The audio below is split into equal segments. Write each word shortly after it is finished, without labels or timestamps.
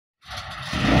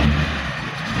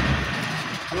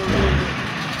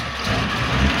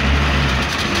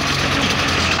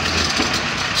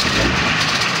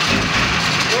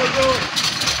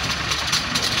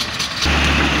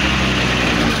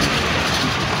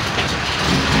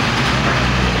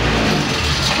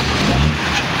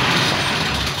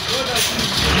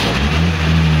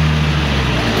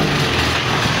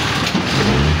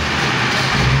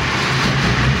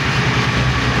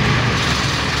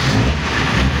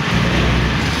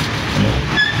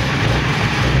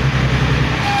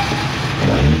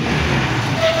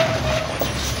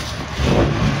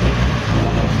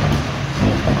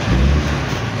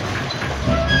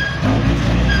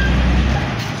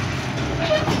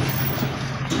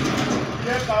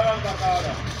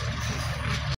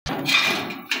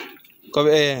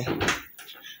Kobe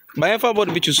ba fa bod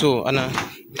bichu so ana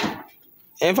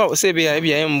fa se be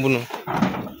ya mbuno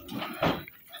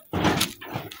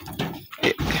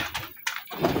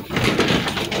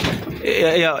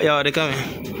ya de kame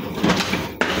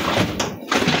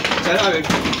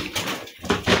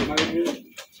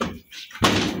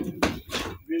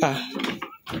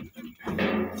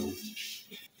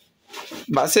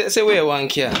ba se we one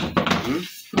kia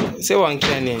se one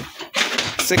kia ni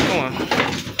second one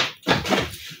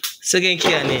second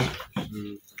kia ni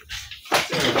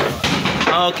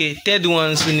okay third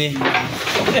one suni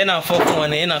and fourth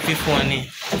one and fifth one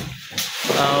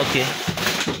okay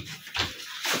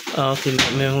okay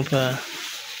me hupa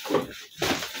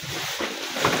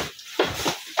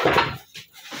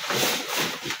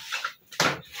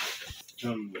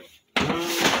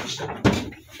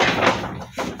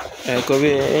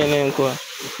kobe ene nko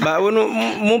ba wono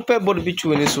mo pe bod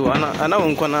bichu ni so ana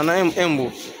wonko na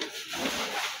embo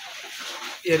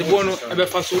yeah the bono ebe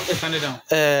faso stand down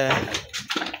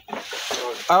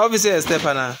obviously step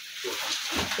ana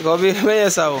kobe me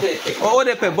yesa o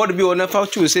de pe bod bi wona fa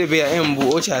chu say be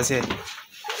embo o cha say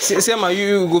ma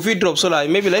you go fit drop so like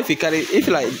maybe like if you carry if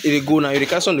like it go now you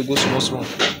can on the go small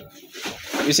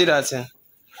you see that thing.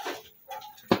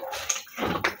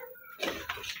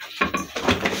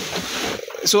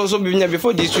 So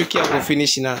before this week I will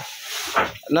finish now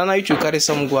you should carry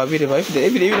some go available if they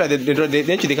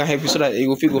can help you so that it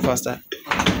will go faster.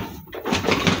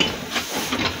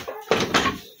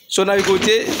 So now you go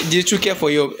take this week for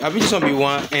you. I will just be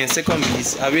one and second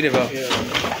piece available. Yeah.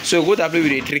 So go to play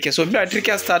with the trick. So the trick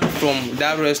start from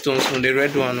that redstone from the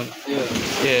red one.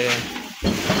 Yeah.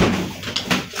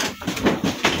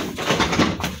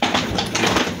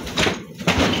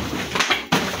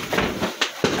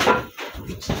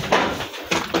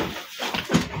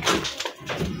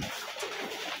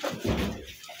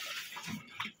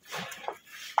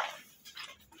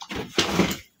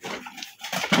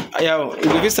 Yeah, it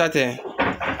will be started.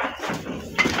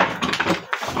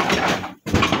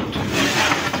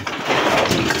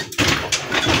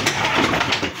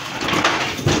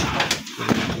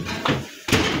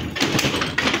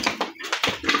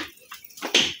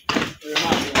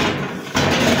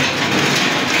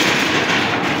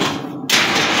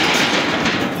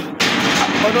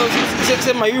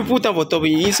 Say my you put on for top,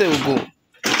 you say will go.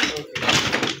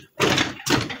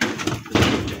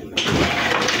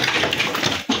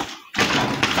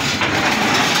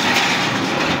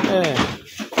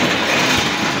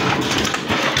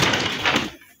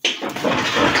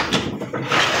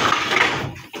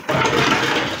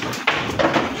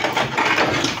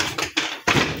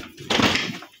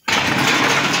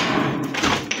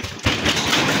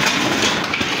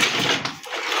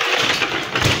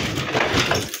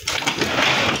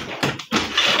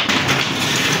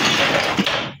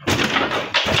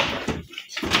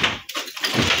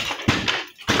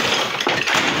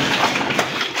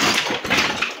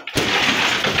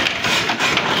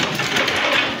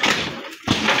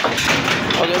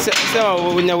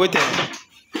 When you're waiting,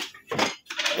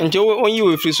 and when you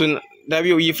will free soon, that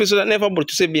you free so that never able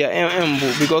to say be a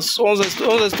because all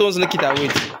the stones in the kit are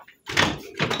waiting.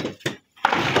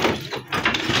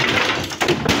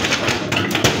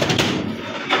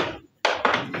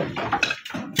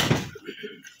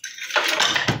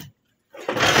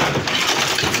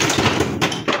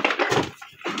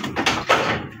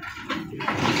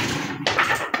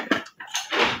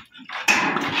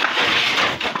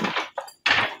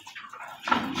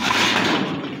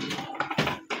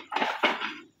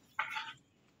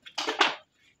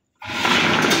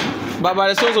 But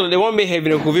the stones they won't be heavy.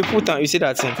 They could be put on. You see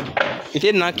that thing? If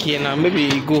it's not here now, maybe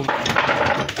you go.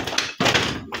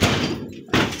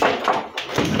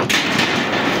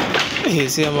 Hey,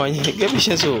 see, man, get me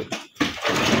so.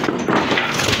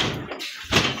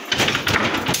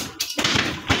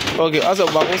 Okay, as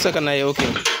of back 1 second, I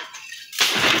okay.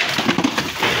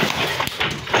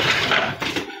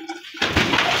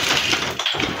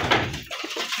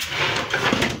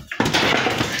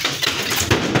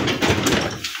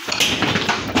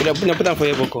 Punya petang for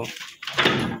your boko.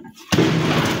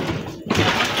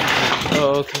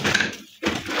 Oh, okay.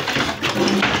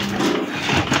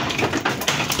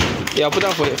 Yeah, put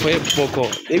on for your boko.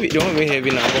 Maybe don't be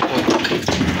heavy now.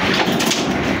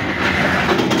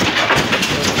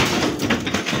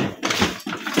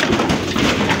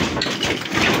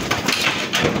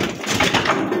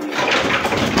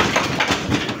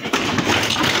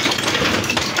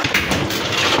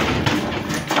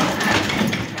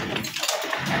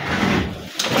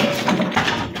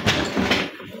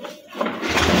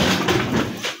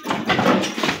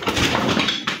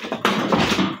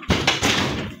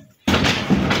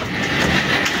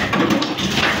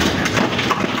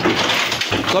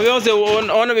 Kobe on se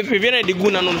on be previene di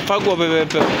guna non fago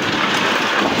pepe.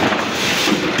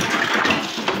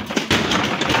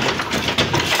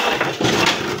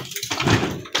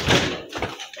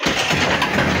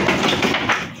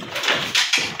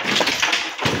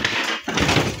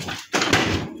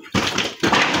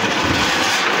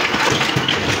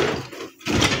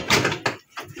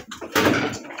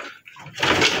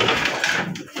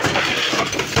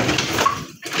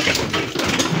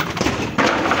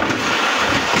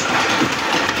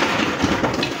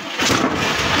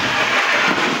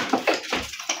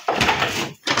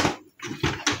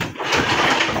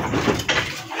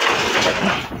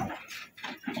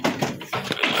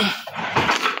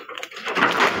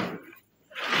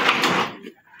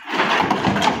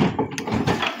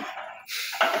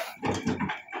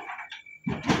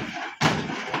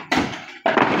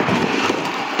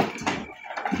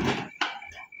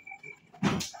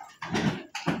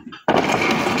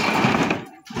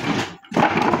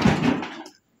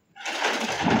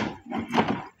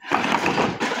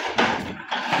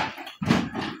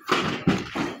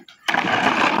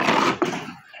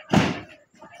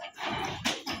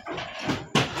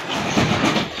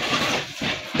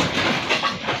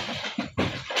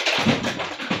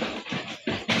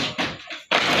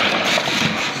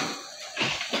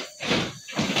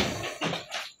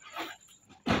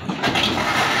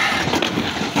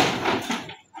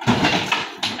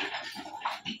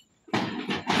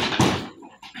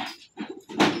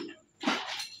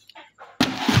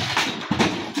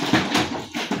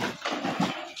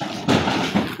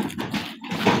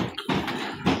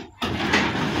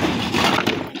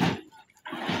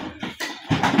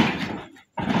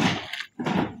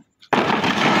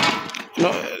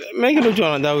 No, make it look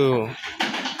on that way.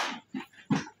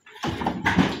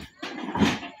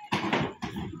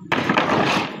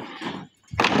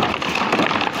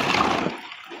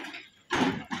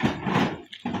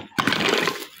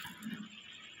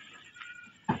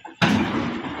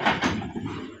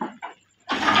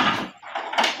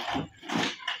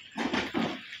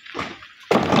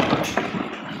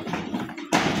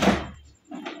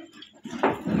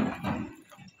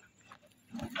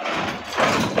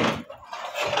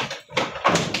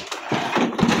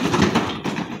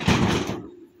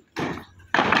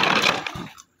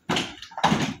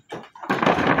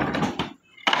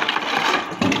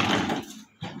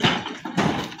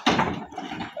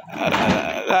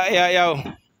 Yeah.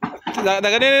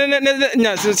 Daga ne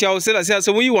nya since ya usela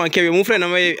so we want kewe mu friend na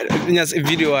nya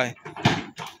video ai.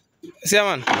 See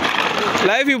man.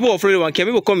 Live people afraid one kewe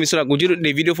people come so that go do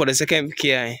the video for the second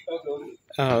KI.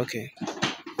 Ah okay.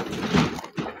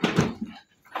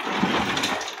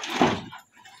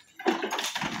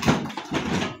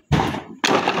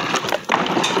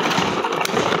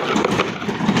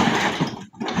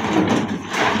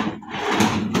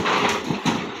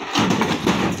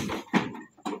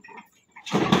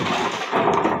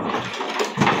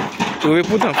 We will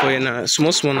put them for you now.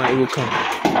 Small now it will come.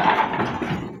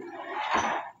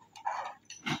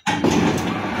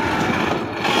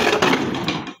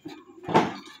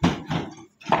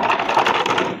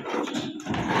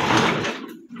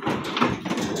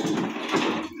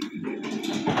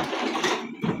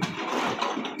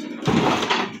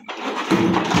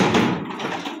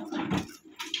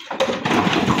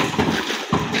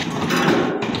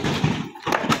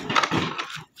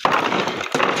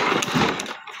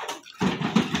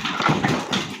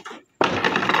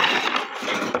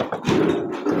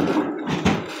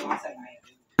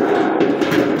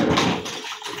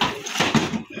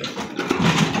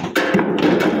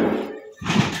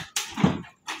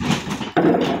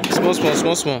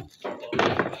 Small.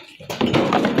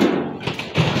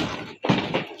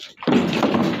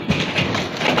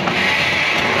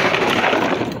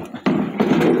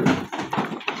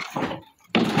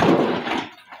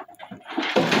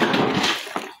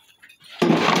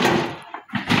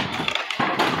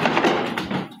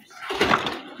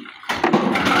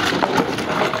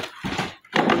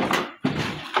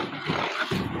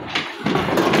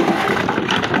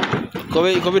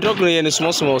 Go be drug no yen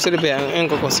small. Say the pay en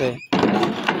go say.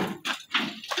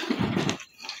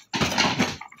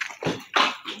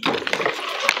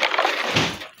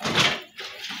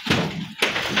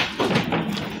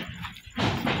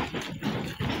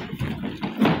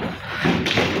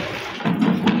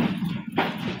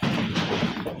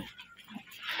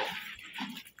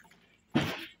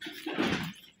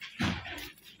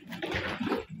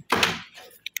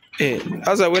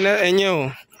 Asa wena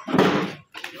enyo.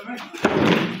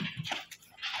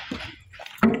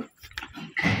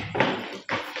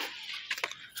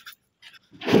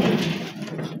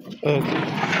 Okay.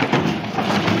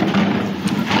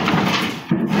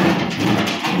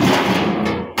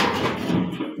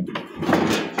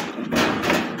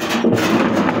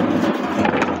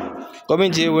 Come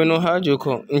je we no ha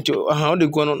joko. Ncho aha o de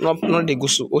go no de go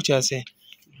so. O cha say.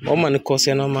 O man ko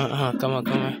se no ma aha kama.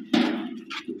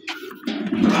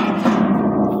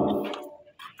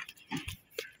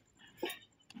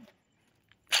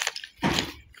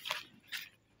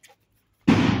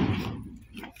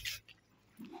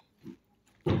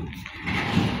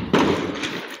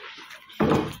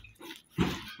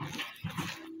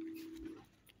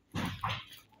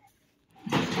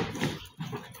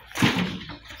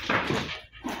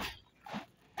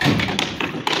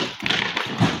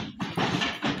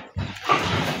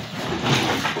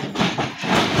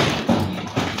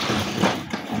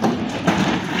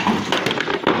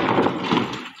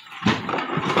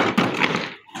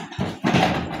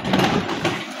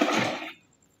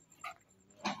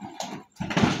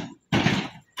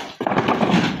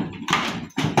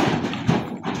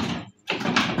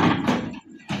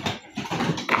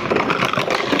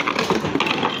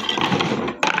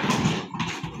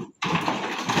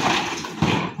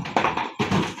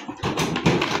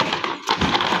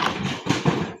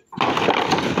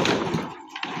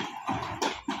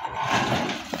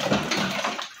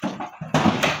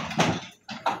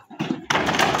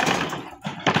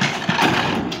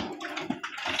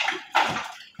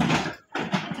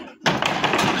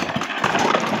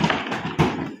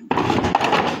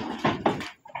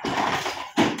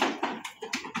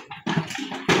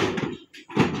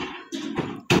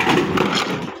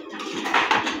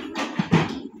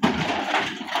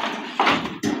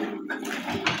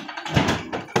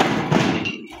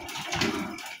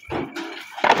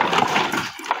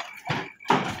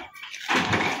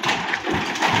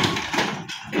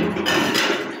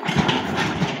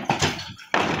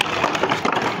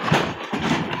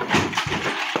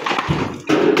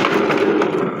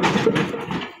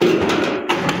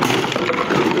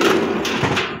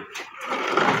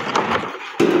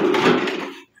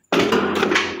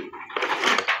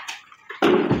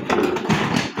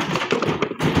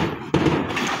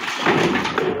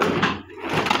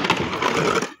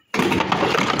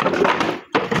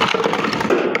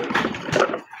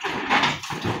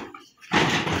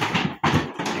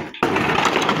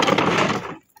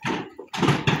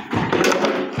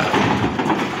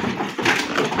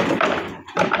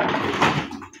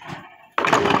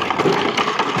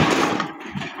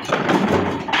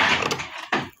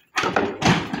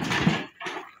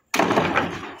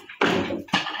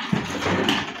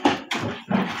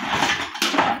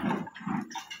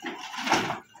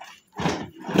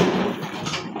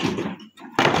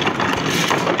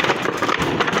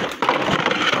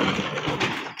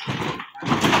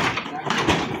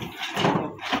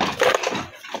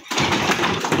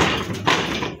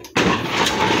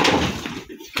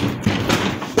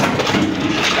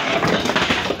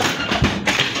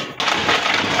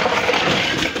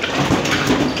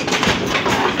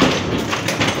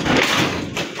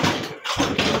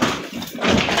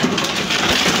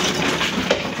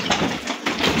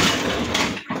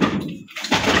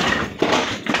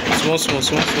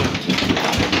 Small.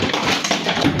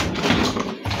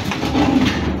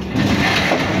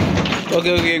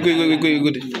 Okay,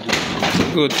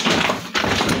 good.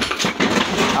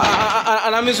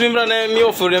 And I'm assuming that me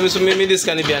offer them so me this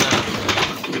can be ana.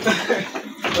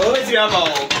 Oh, it's about.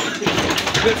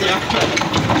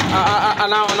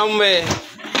 I'm me.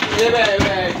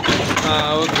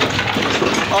 Okay.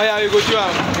 Oh yeah, you go to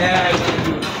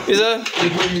Yeah. Is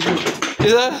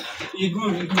that? You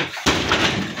good.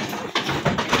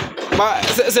 But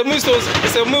se mu so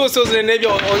ne nebi o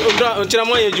chira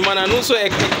mo yejuma na no so e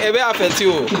be affect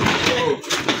you.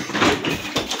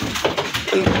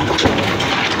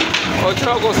 O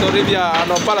chira go so re bia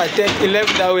no pala take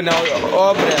 11 that way now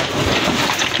obre.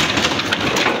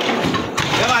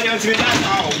 Ya va yo si na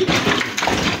now.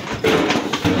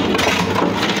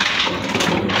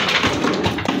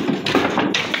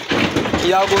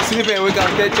 Ya go sleep and we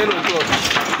can get 10 o'clock.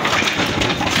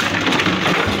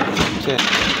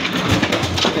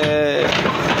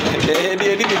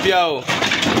 Edi bibia o.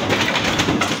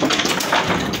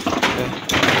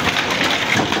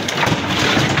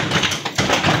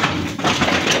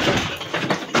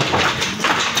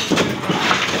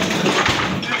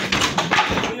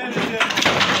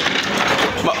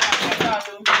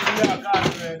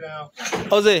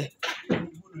 Oze.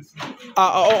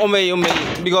 Omei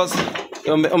because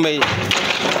omei.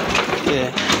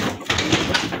 Yeah.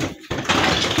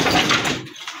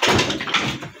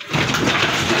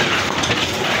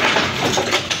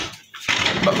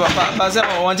 But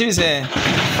one thing is like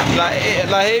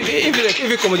if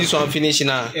you come this one finish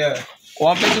now, Yeah.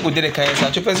 one person could do the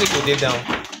kind, two person could do down.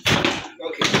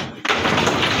 Okay.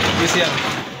 You see,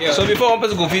 Yeah. So before one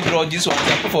person go fit draw this one,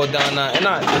 I put for down now. And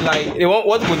now, like, they want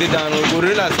what go they down, go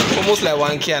realize almost like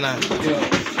 1K now.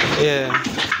 Yeah.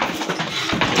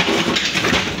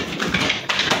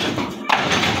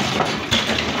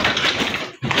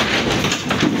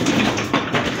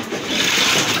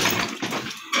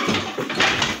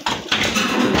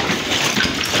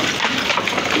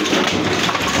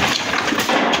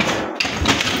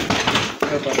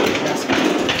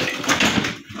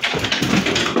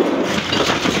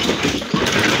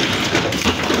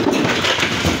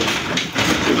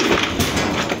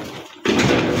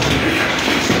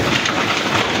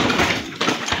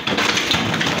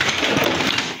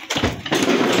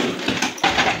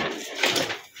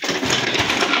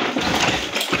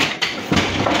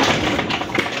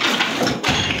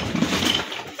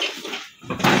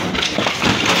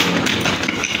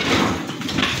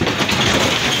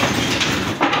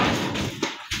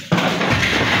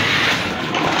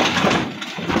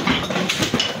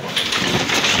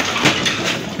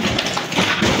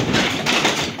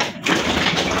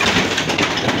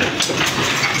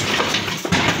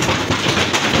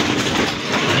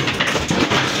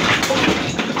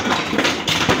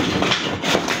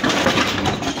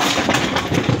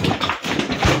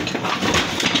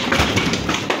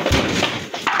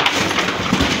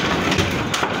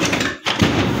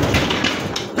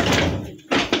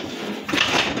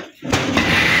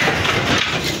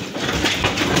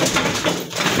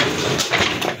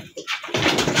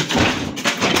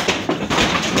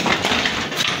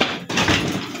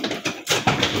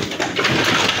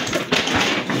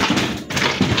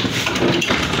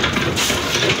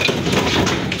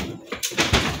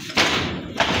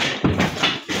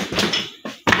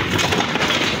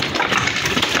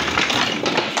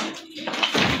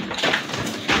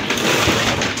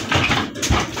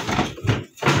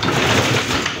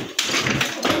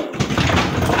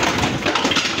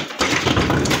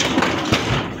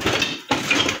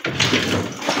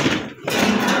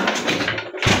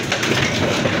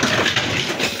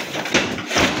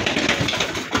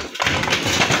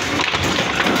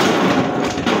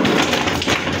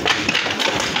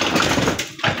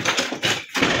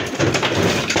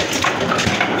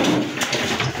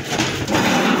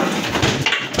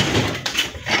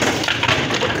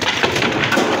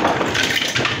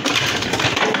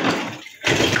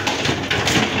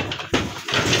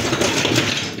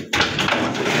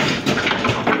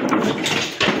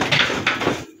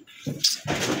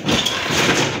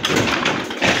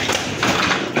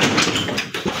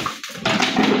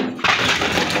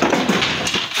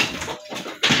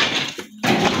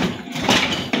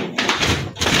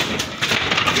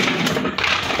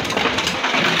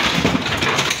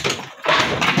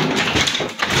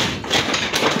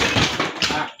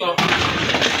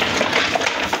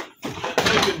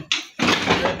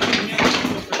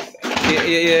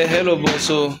 Yeah, hello, boss.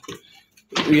 So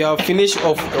we have finished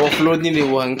offloading the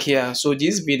one Kia. So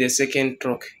this be the second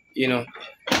truck, you know.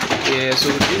 Yeah, so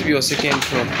this be your second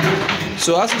truck.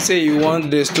 So as you say, you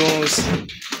want the stones,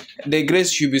 the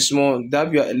grace should be small.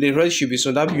 That be the rest should be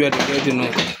small. That be the grade, you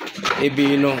know. It be,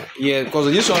 you know, yeah,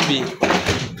 because this one be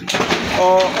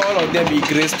all of them be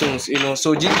gray stones, you know.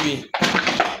 So this be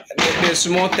the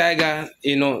small tiger,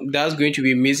 you know, that's going to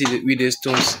be mixed with the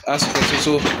stones. As you can see,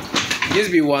 so this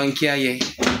be one Kia here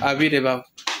available.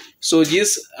 So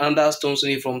this another stones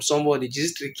only from somebody.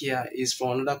 This 3 Kia is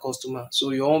from another customer. So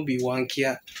you won't be 1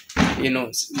 Kia, you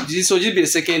know. So this be the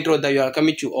second truck that you are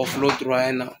coming to offload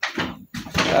right now.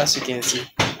 As you can see,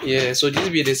 yeah. So this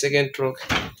be the second truck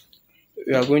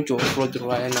we are going to offload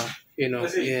right now, you know.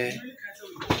 Yeah.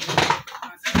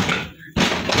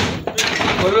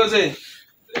 What was it?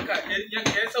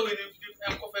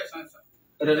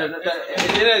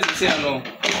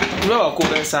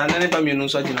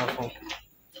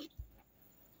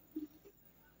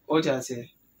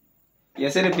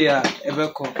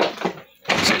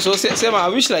 So say I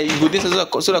wish like you go this so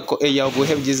that you go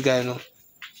help this guy, no.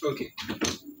 Okay.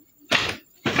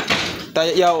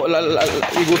 That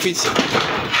you go fit.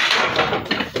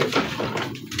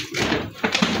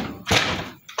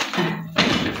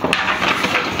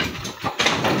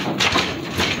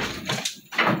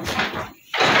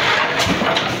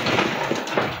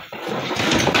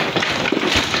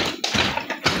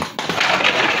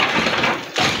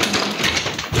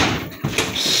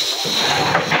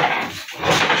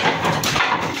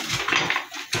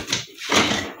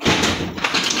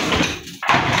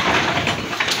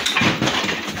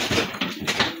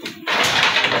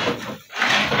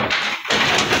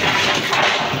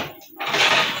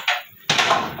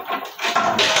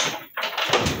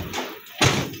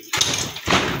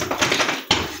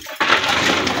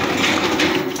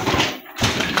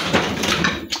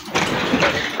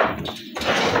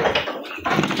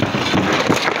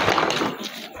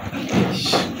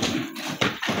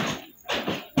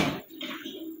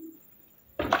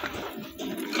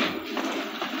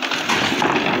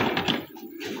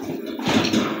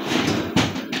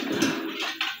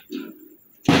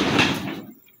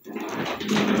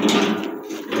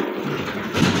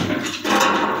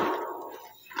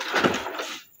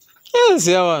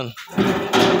 This one.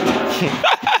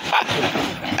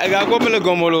 I got gomolo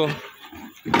gomolo.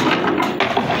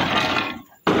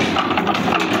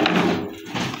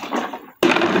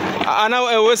 Ana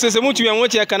we se mutu ya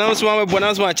nwochi aka na nso ma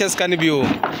bona nso ma chess kan bi o.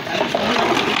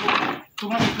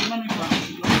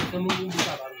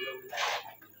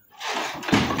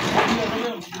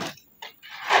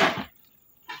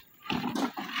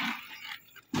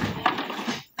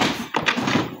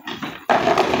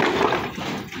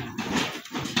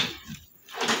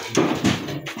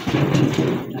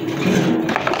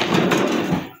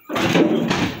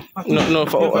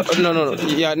 No.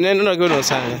 Yeah, no, go no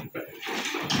sign.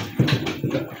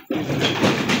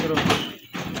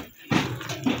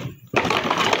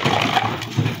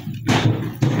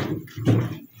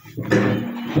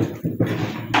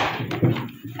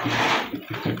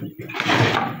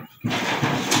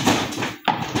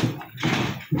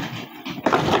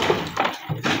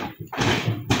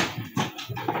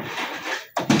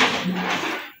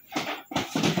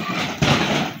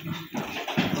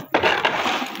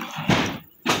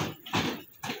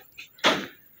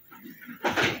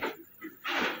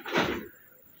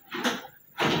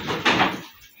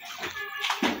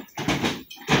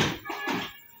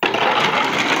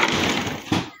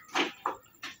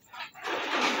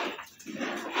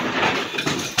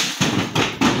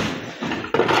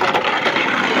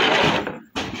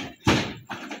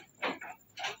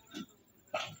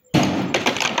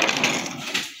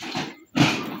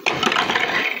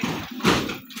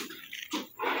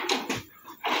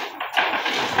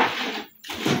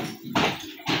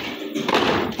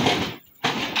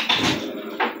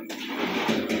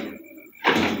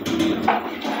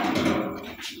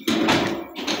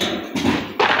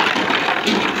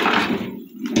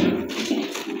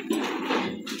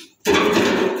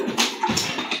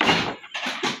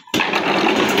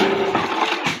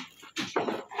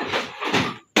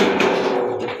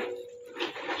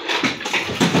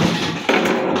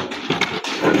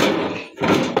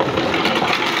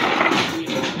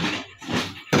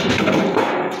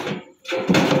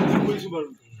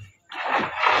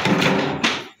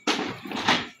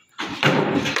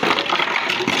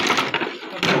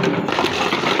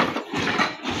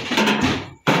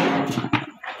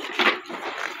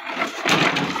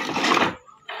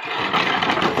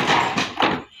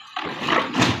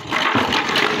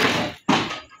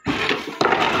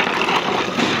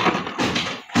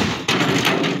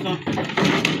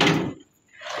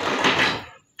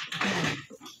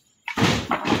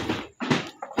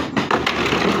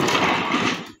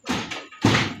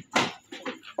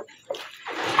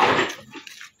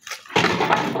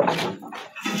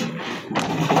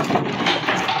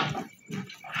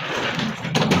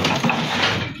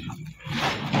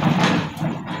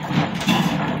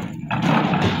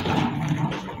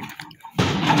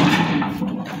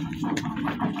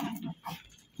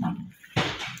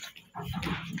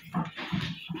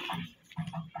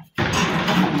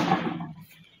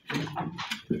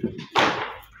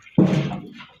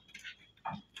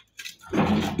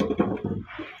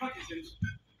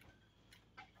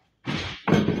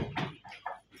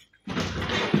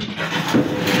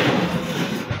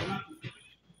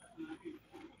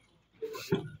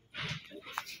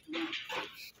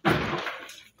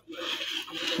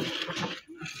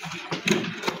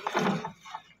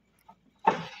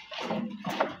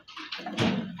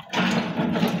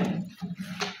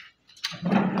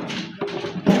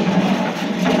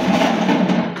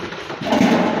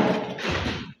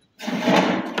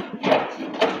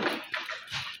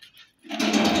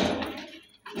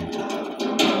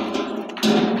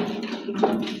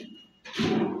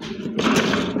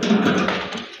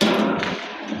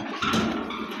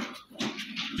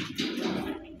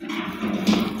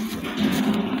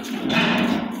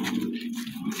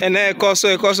 Ene koso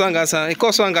angasa.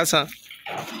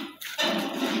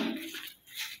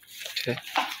 Okay.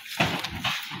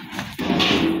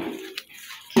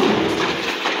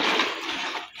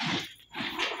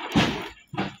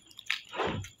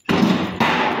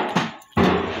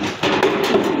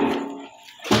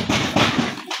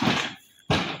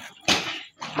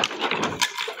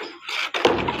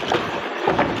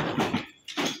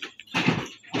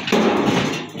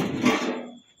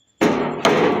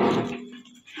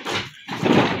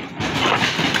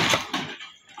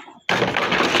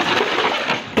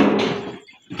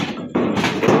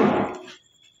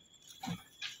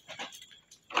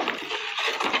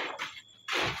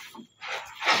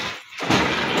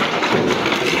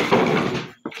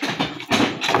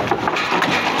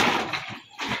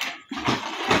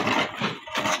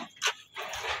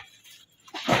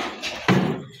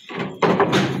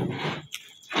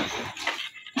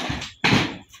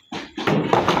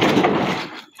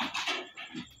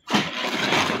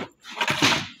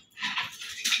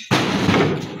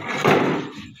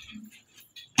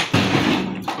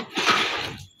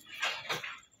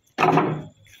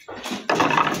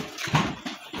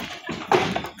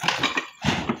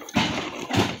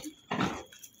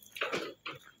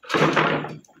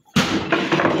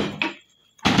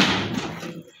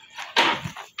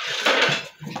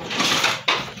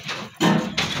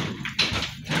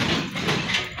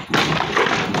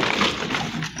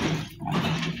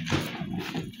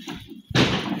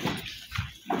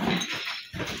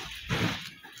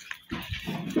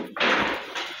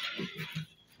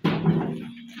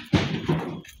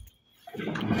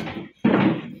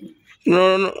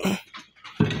 No, no, no.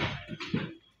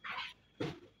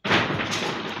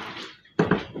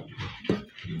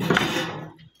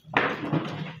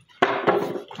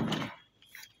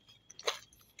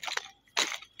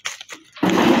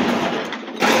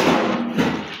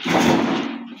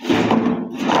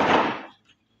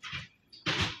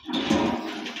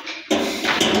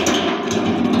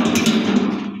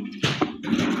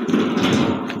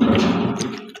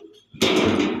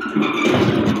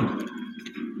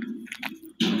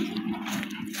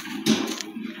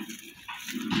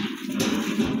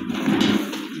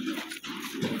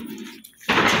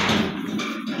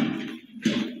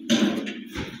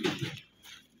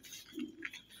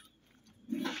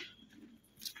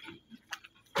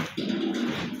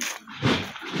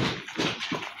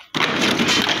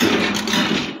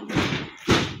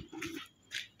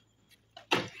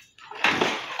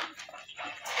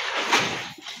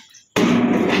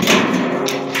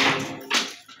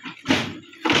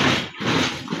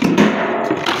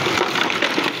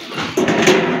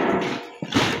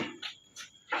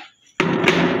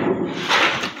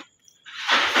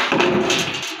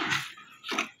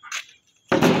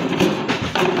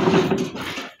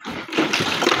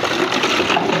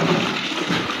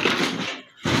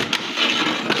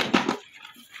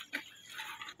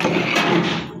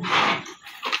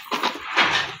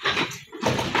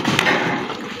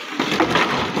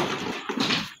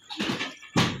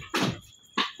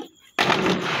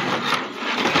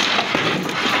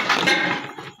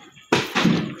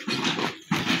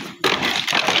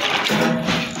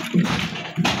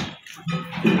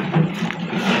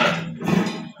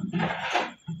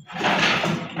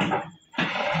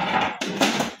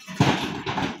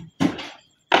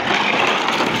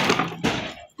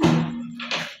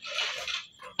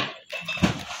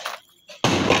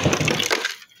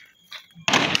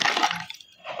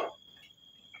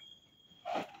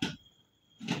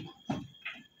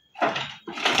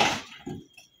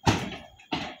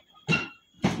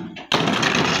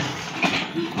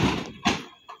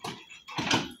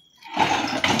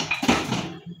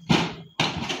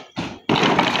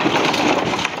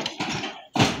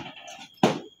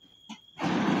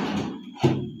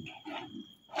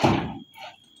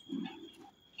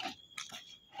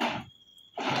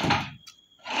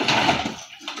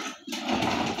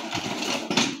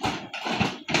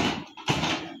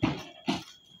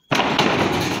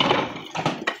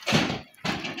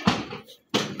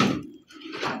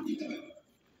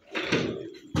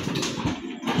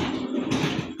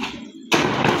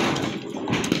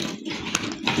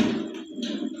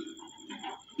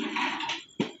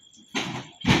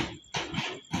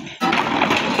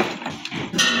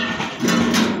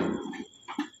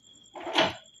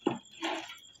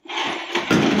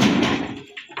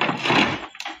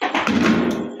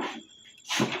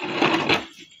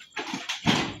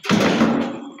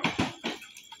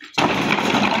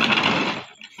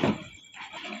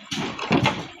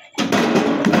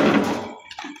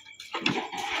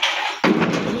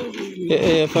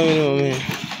 Family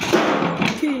mommy.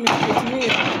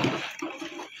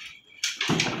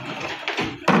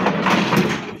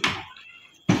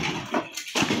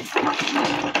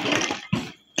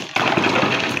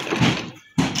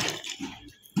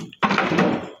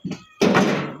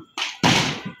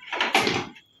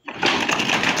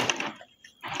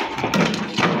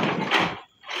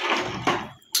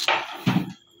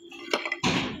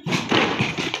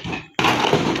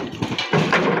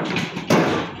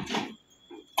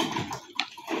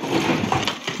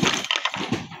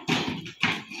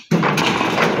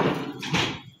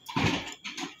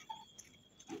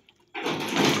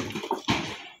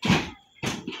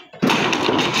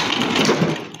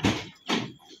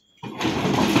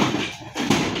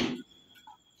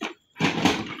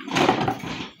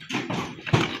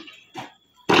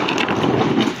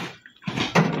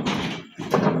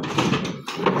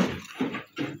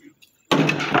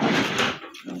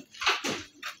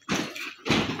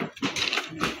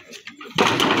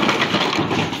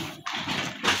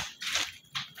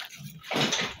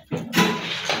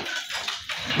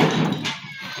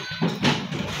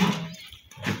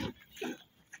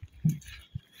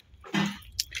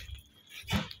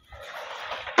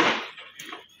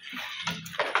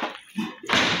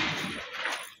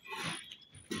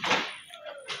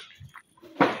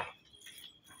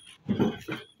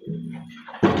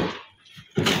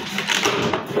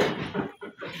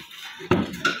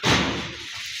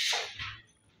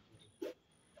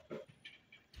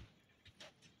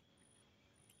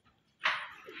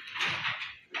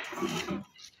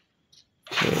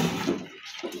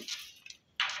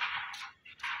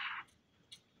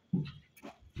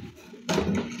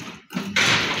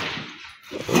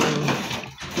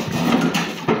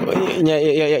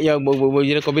 Yeah, but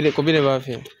you could be never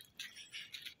feel.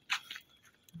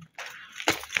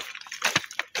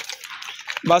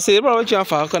 But say, bro, what you have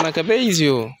for can I can be easy.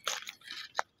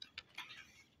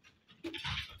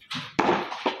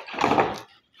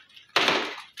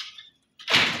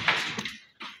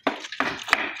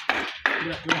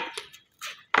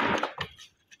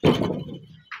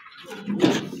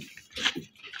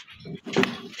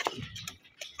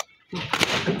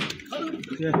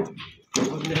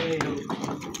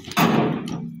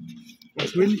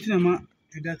 What's really cinema?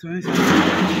 That's one.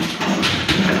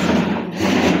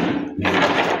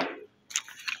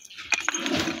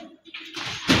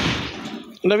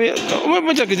 Dabi, o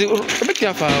me check it. O be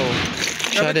kia fa o.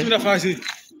 Shade.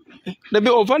 Dabi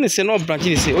o van se no branch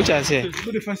ni se. O cha se.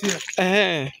 Go the fancy.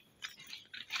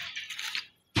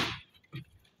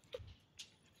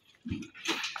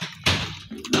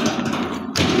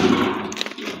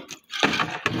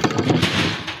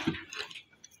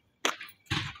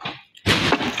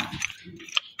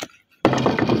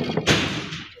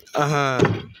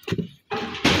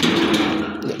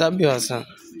 That be awesome.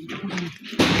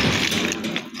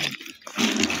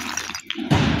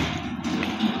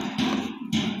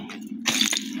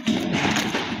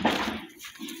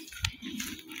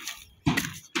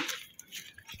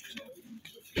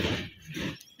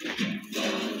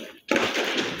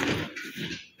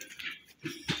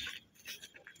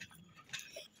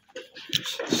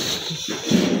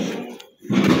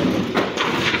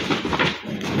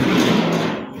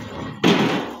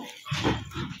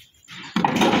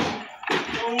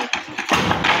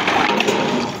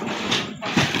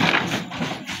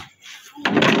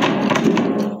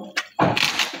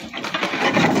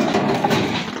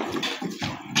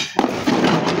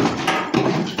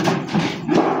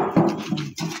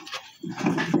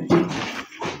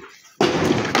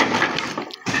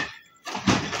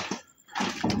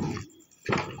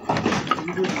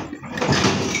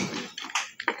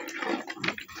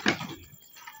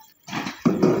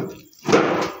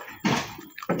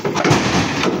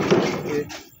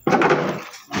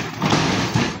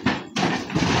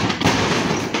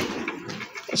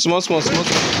 Small.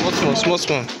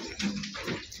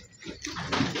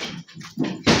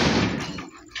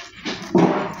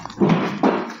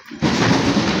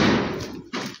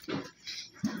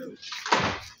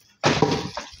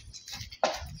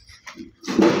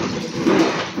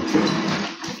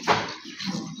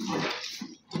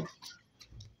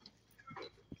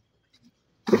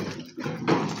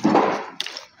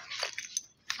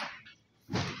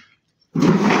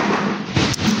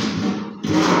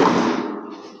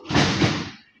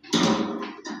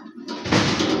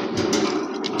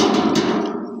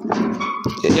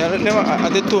 Yeah, never.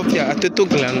 At the top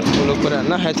glan. Look for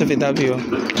na height of the W.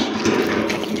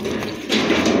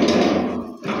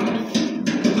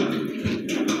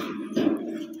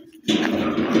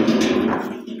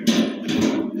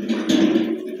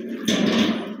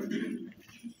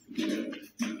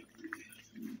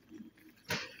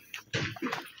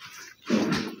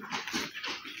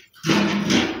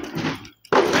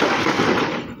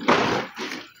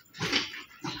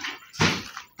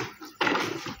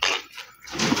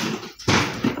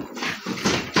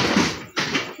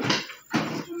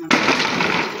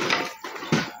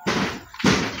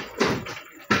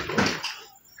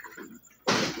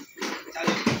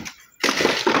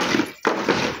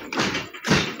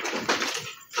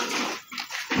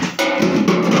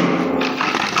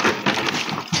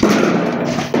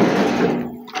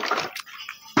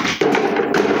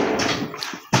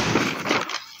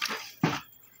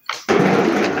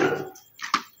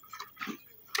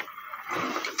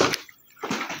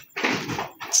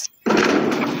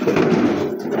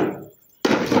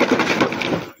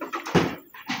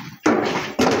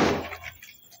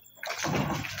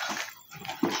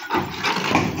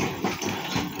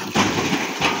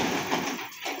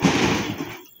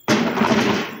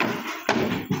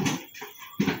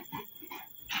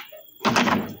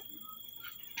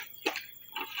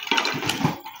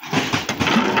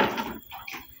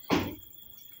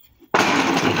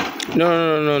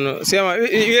 No. See,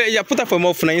 you put up for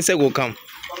more fun and you say go come.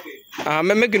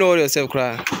 Make you know yourself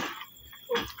cry.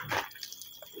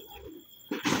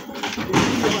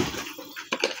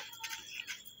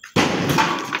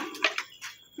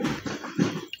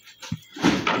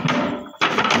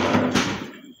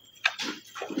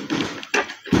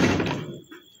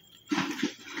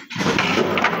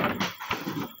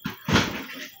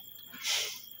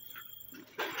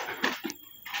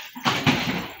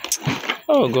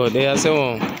 Oh God, they are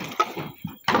so.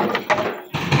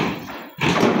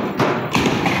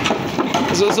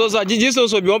 So, did you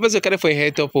also be one person carry for a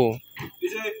head top?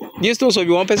 These stones will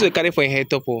be one person will carry for a head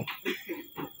top. Oh.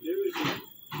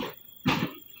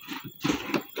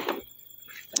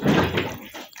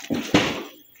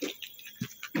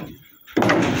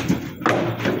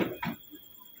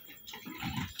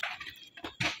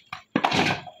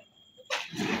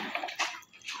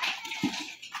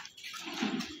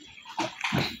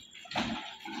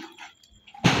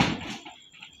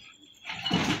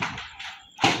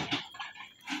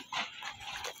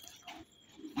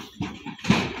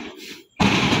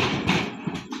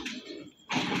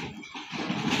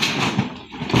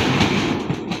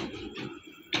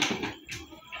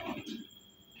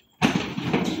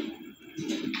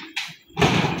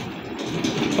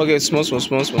 Okay, small. So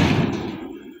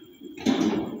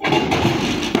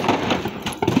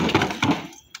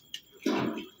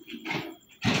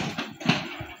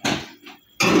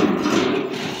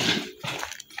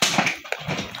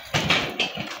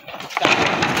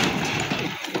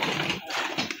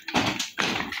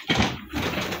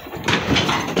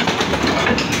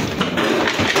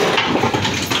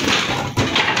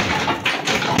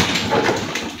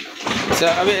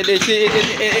I mean,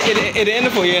 it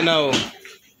end for you now.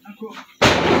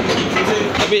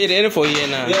 I mean, it end for you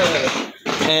now.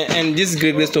 Yeah. And this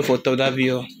great stuff for top that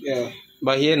view. Yeah.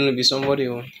 But here will be somebody.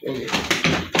 Okay.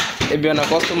 If you're not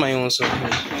customer, you also.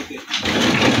 Okay.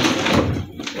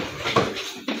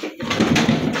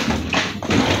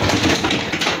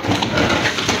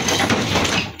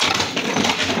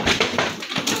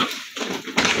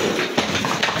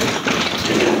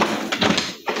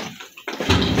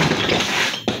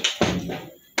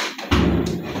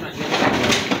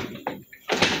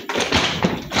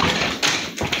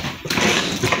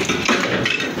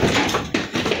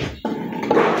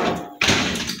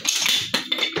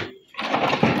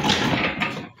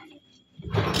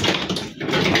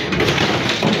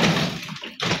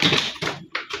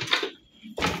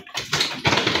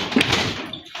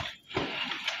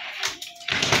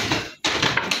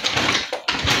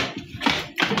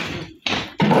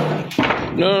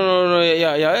 No.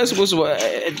 Yeah. It's supposed to.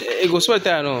 It goes right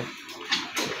there, no.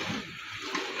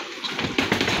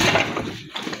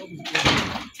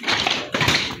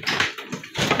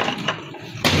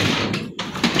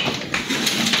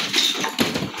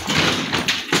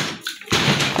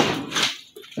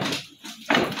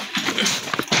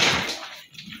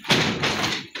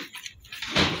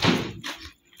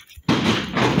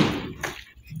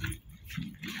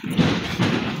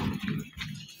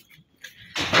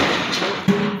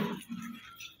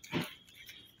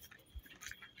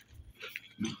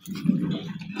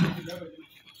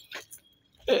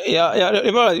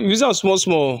 Yeah. Use them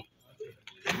small.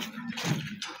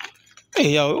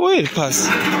 Hey, yeah, where it pass?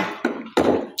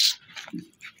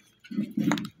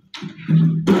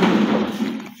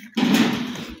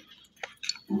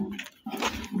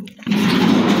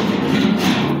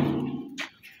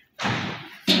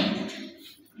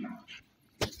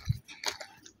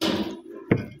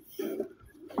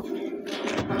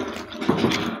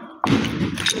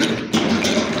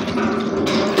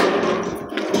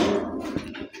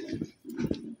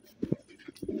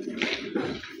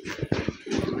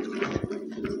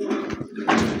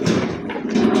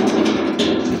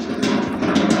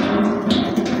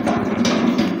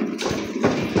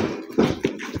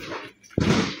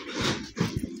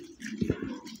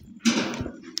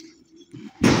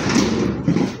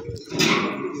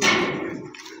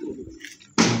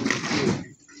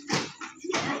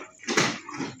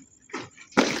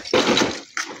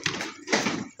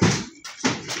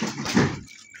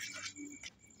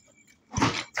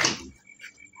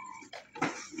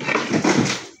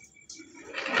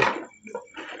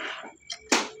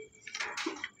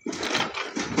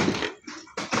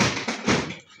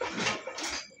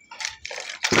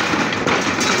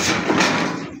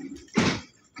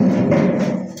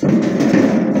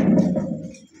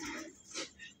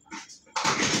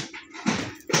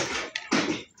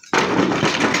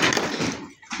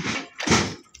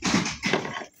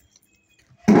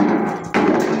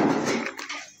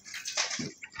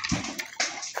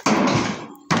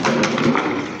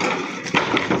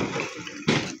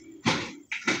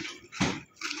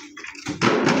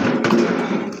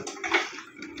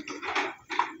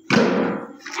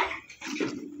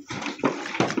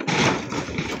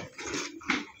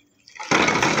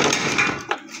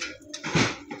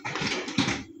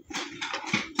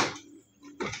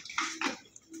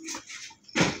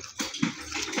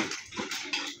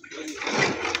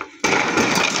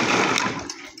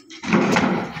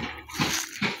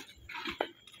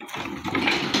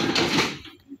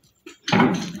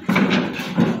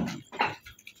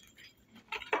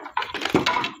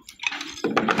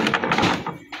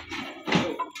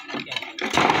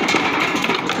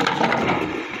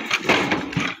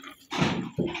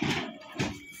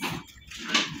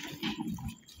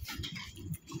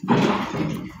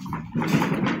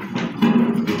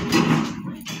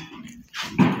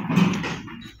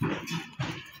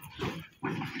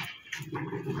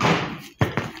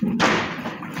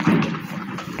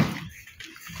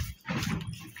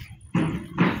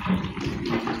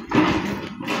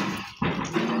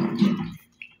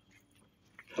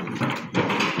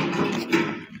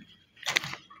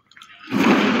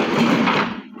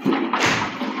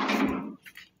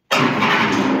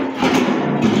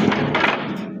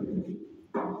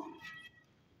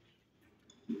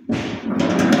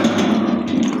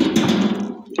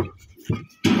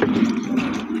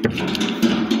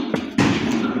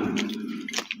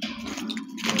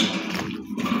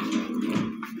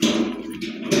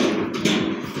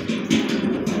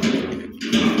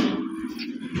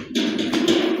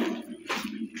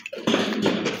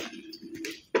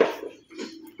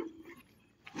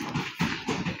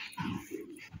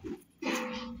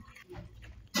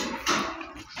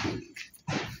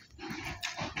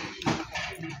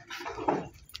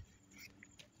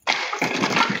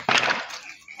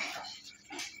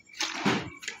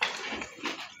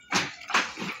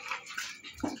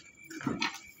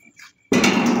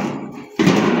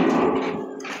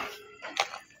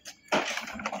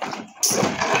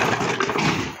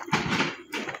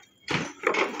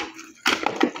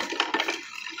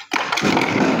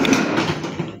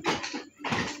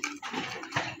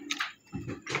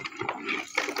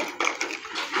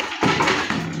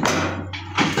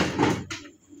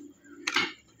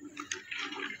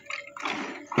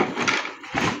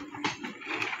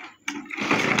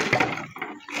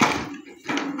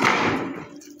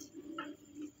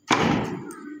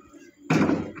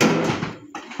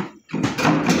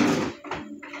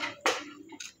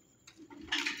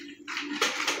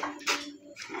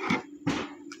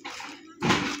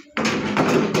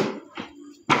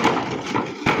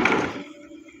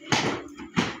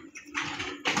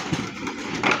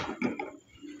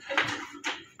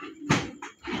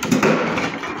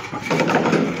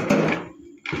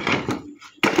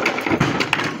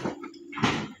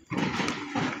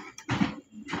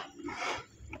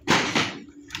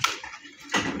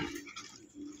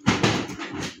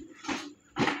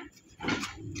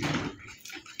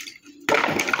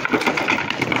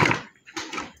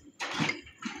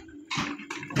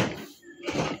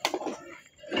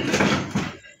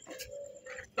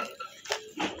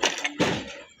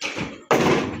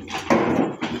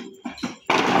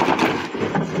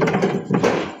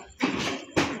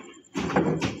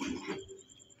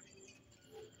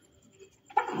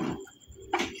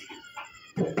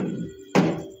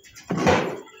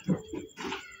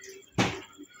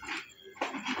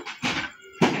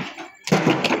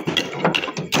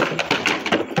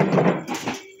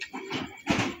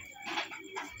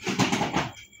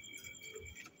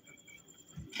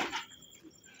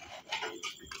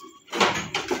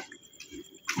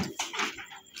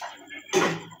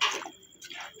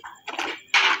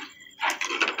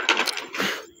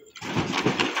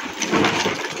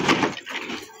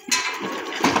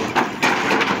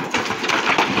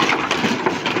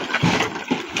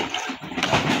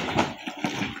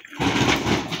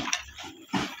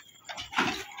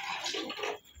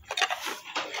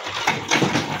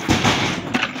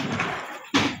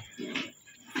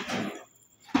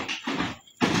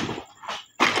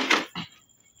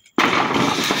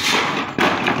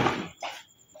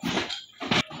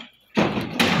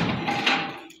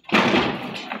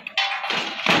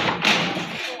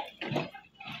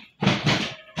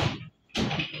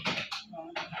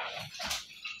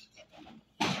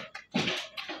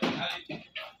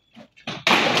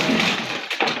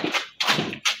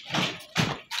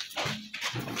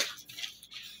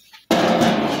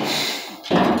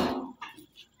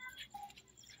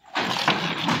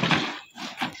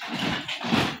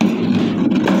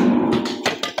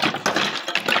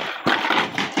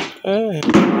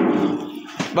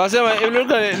 But say, if you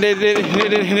look at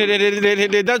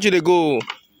they down to the go.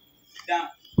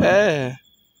 Eh.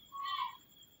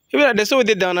 Even like they saw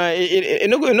it down, it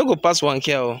no go pass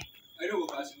 1K. Oh.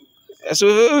 So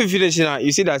if you finish now,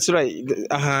 you see that's right.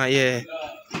 Yeah.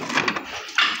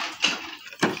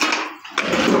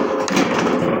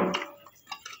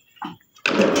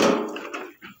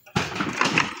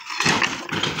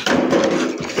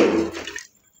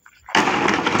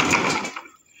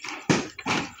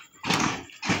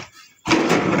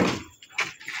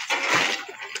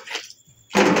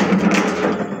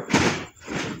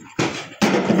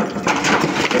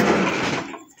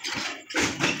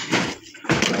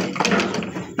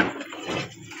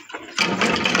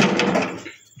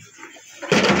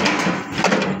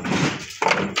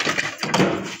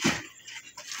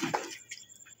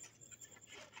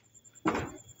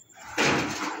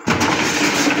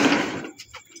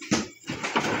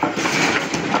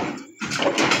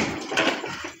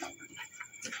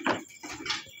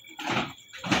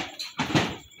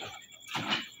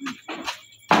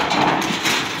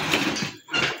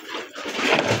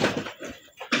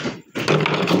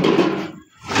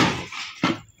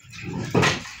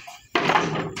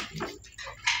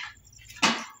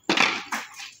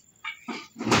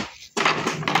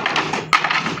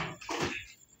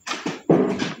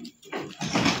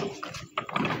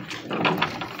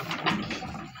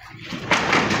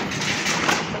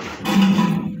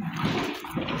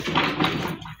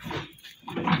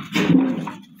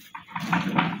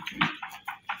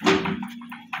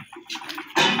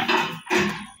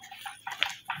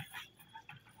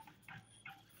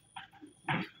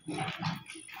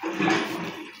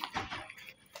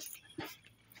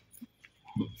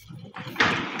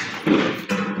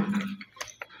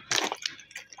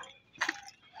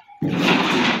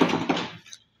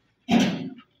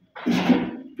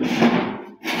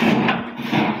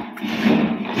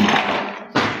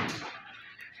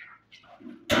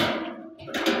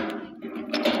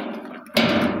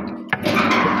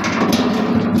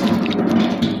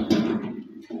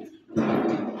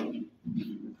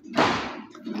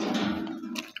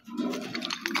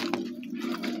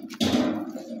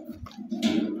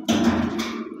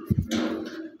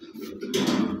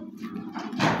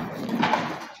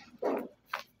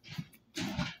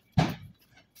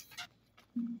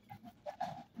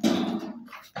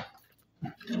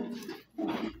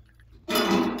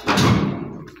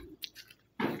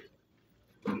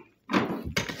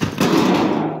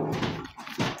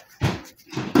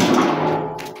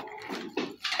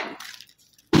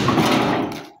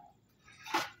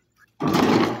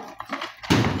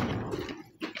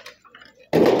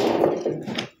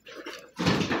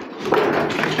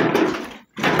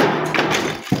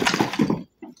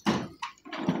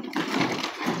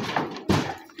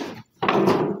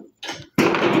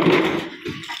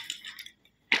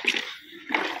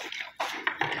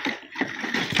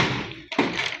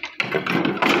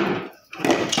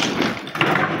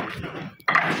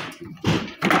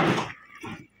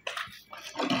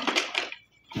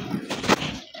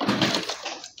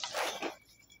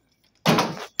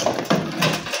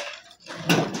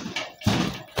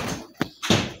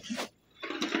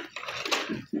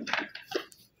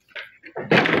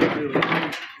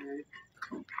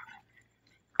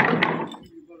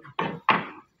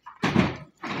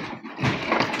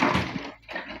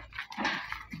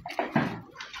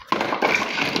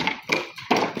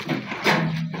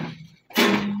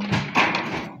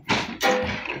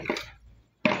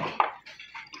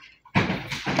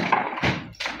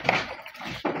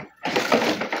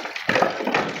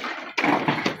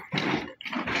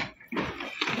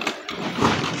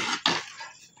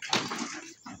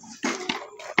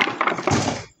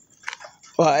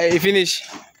 Oh, you finish?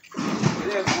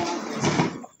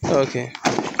 Okay.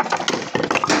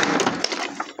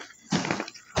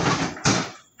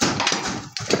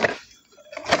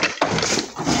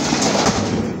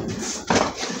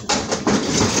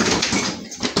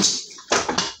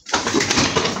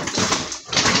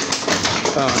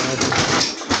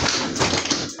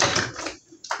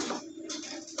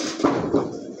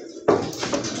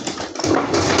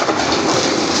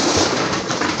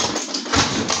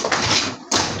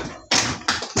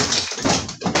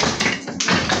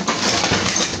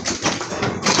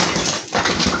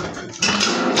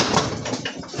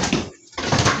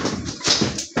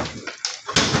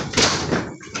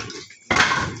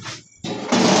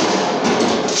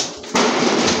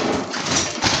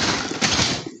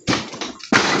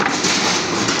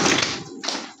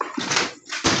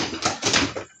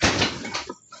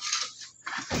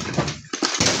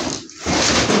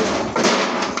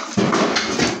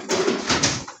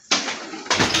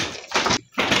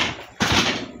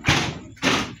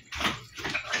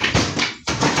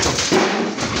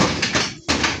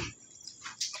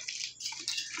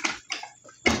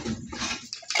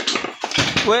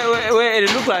 Where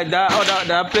it look like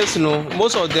that place, you know,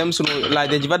 most of them, you know, like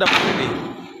the Jivada family.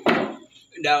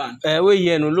 That one. Where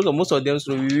here, no, look at most of them,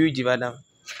 you know, we use Jivada.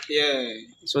 Yeah.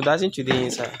 So that's into the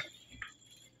inside.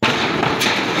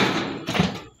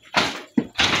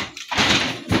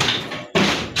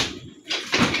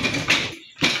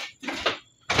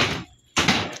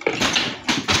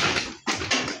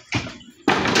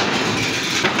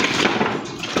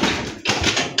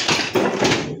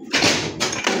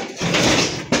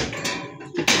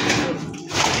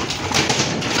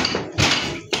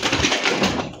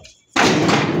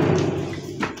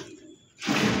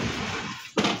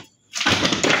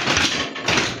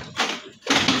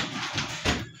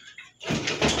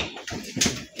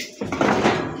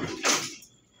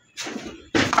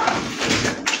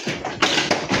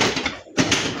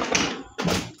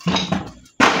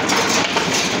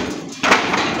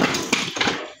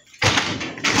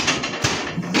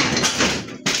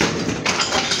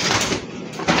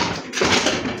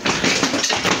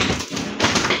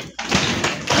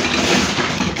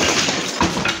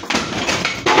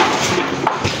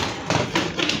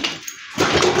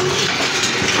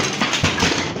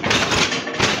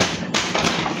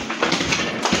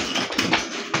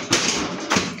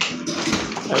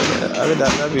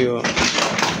 That'll be all.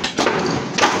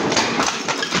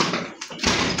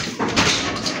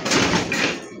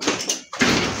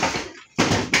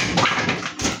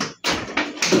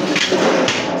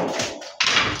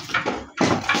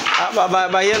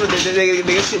 But yeah,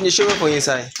 they show for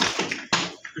inside.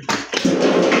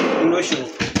 No sure.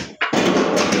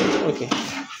 Okay.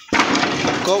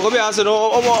 Go be answer no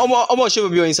almost show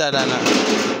be inside that now.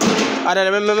 I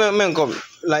don't men come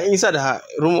like inside the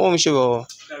room almost show.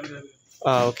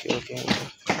 Ah, okay.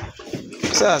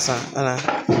 Sasa, ana.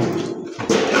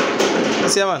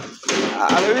 See man.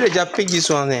 I really just pick this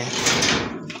one there.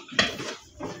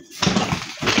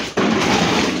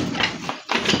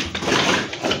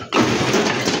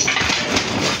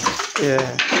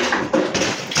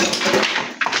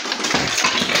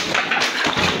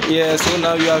 Yeah, so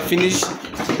now you are finished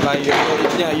like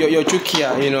your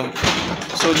chukia, you know.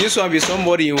 So this one be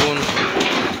somebody you want.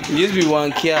 This be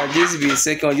one care, this be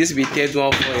second, this be third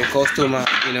one for a customer,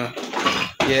 you know.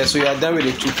 Yeah, so you are done with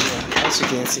the chukia, as you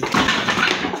can see.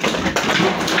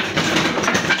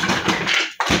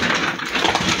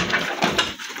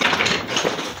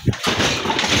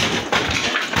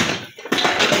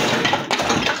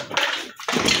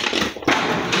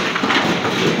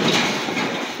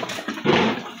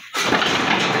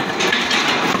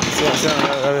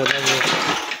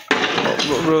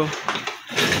 Bro.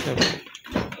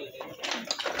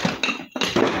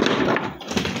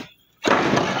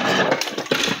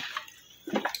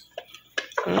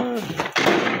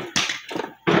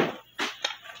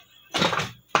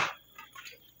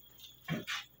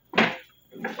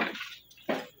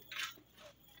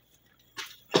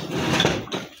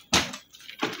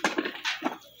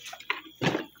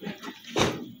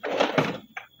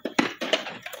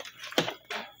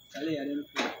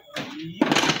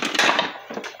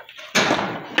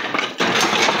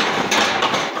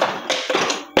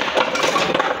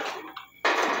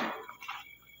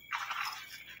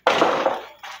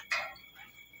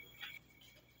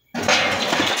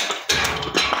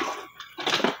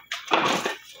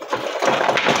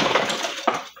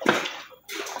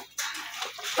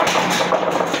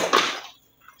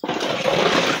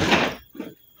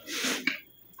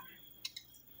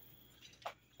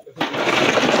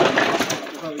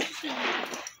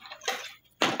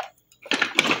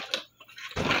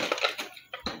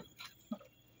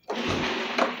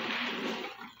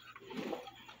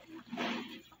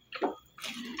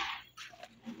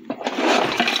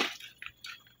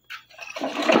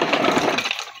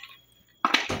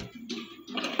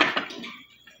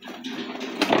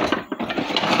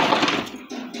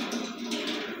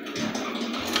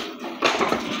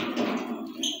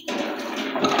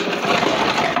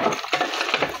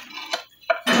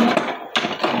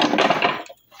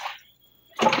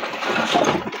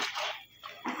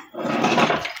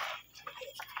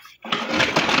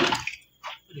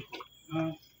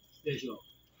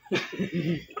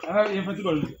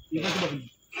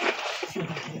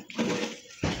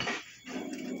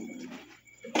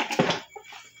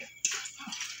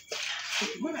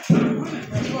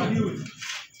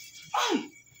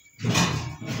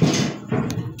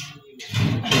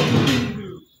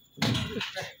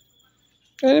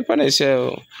 Ele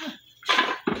pareceu.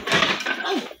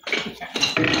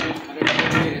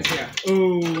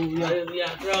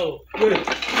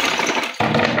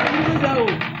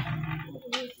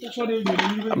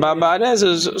 Baba, that's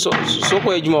so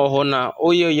quite more honor.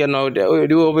 Oh, yeah, you know, the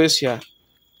always here.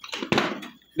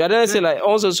 The other say like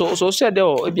also so said there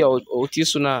or maybe or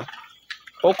tisuna.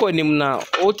 Oko nim na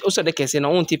also the kese na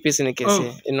won ti pese ne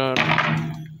kese you know.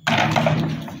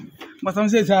 Mas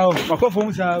vamos dizer já, mas qual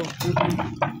fomos já?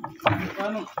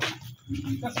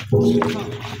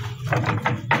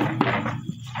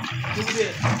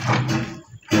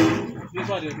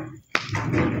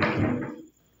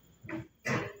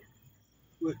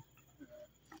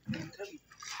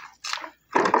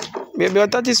 Maybe I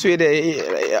thought this way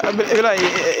like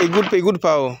a good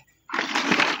power.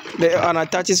 The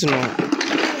unattached no.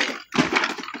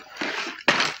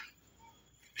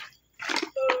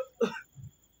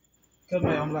 Come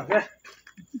here, I'm like,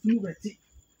 move it.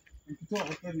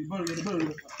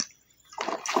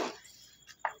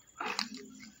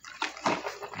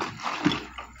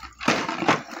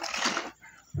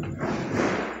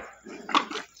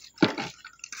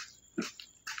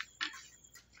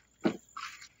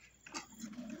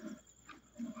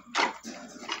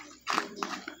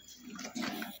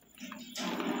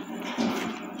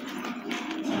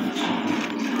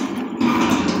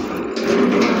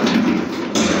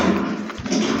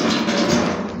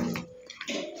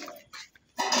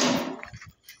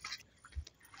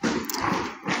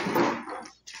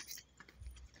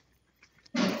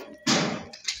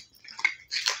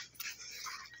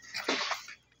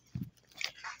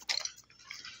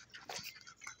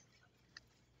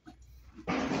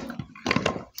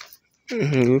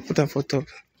 We put a photo.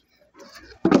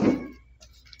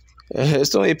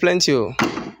 It's only plenty.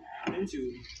 Thank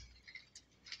you.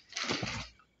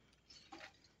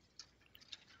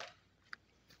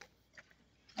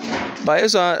 But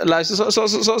it's like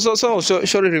so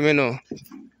surely remain. No.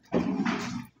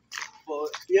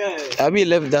 Yeah. I be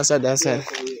left that side. Yeah.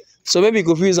 So maybe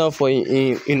go use them for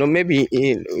you know maybe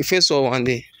in face or one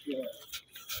day.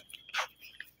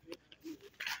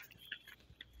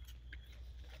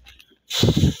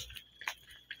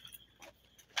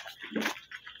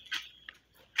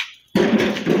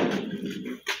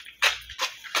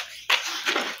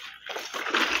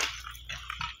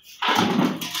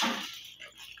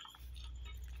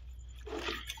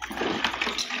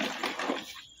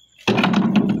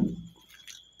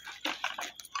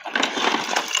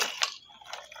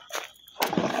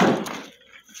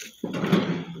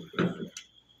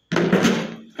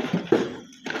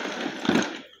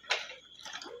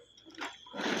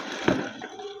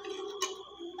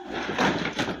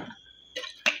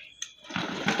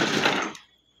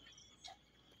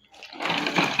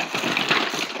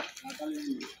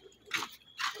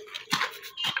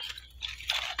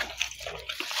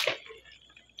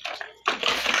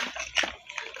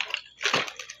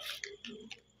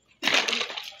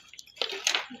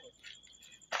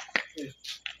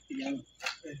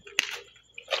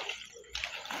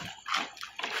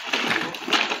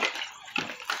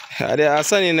 Ade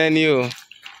asani nani yo.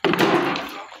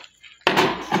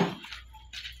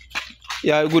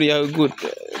 Yeah, good.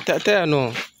 Tell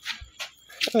no.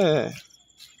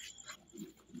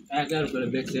 I got a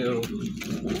big sale.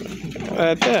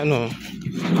 Tell no.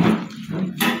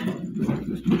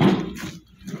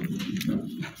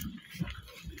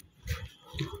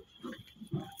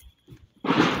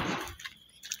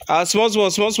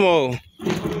 Small.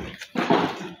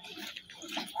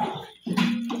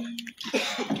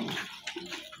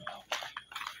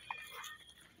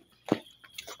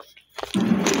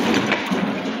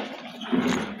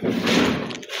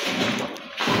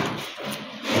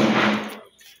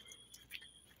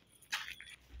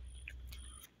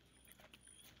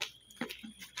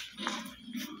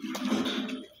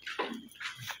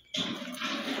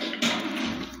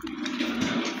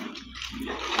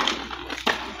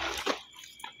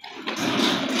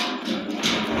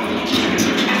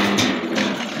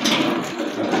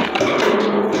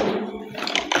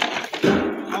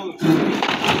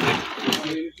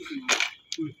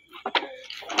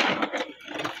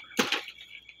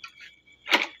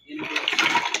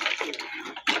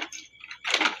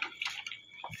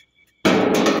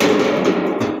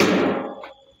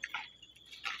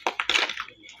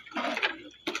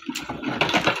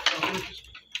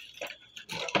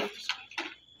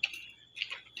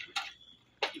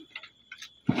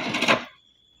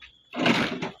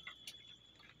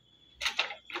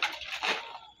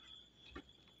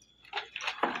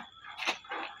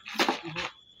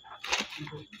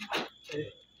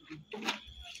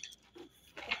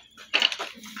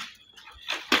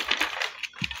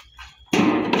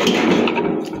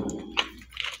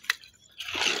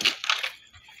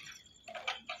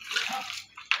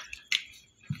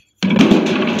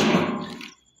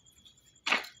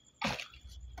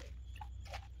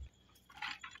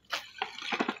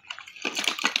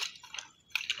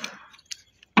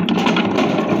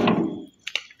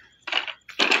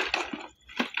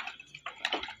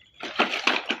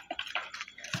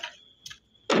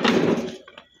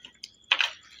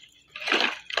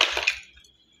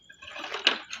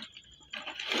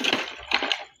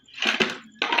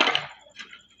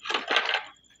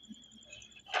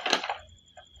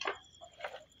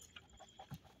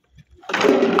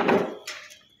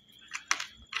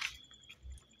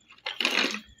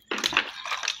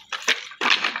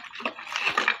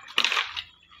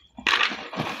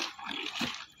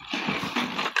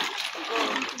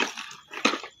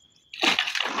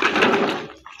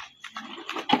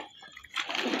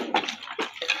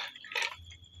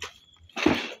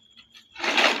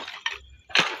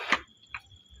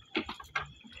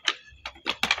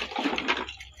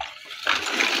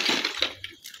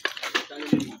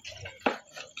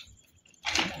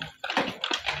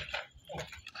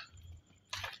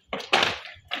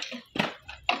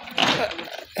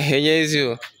 Henye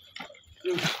hizo.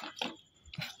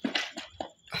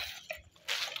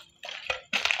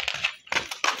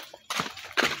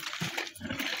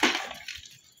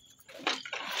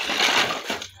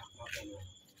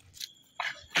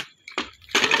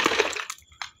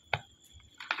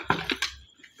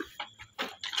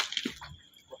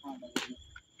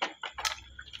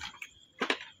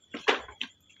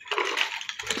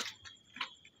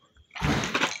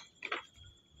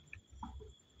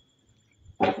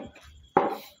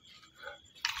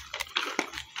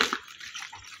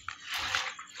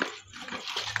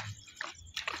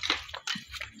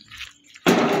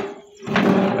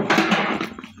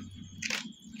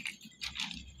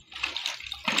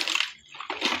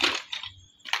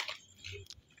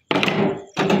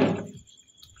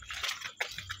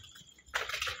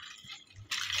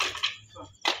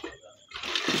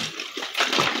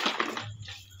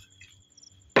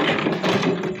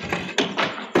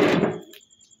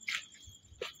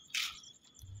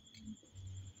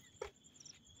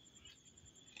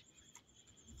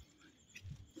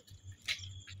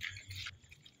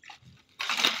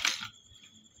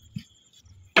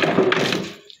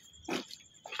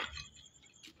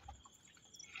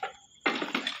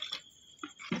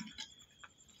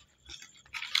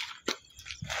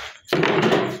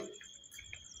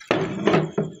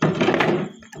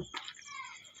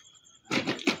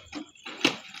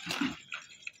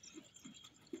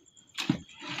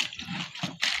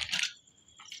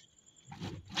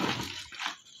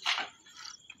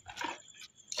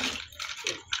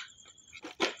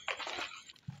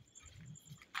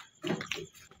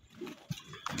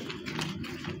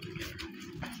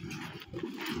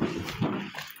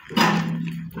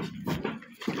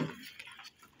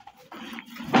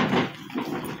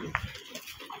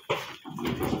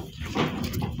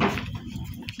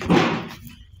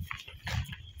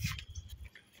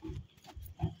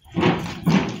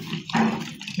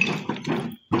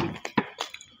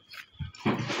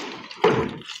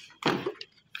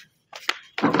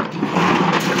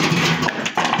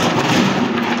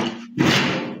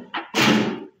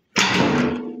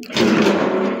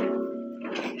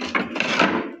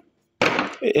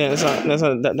 Yeah, that's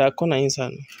that corner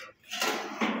inside.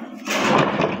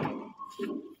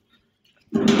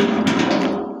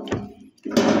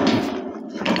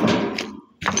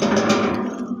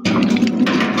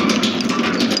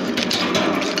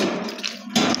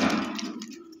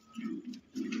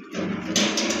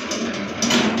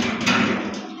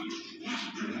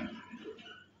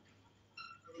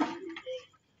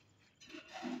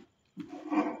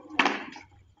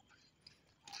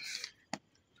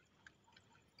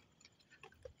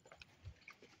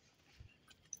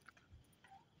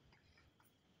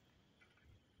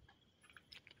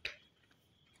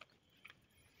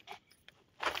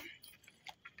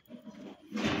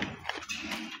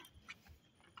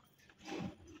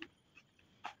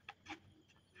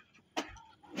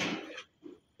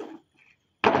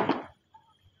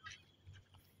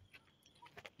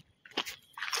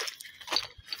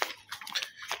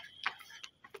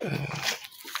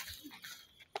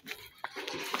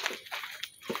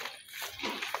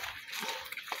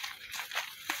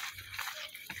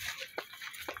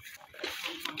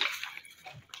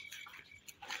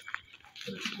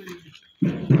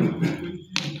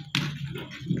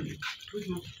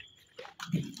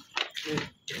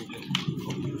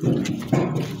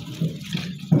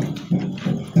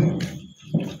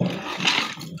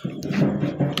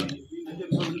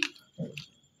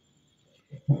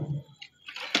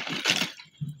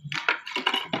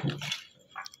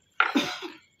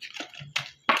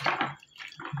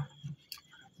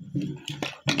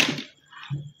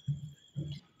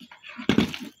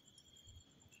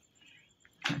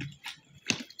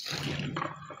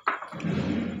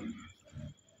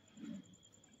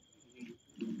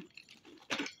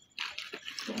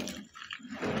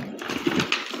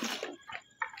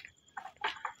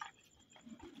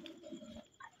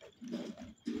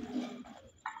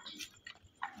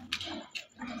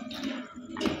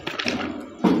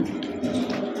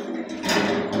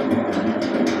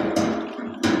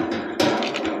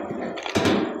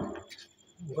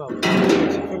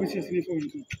 me for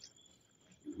you.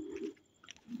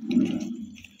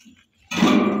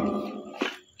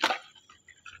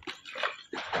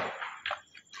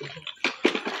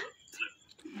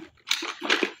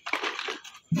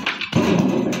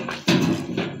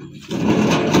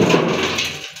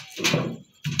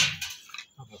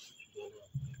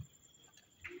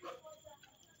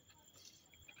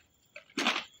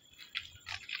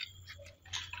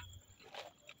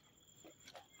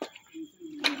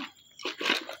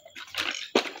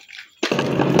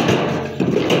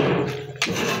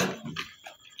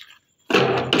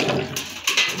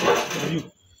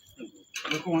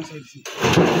 One side, see.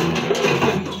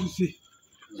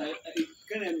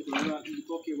 Can I talk about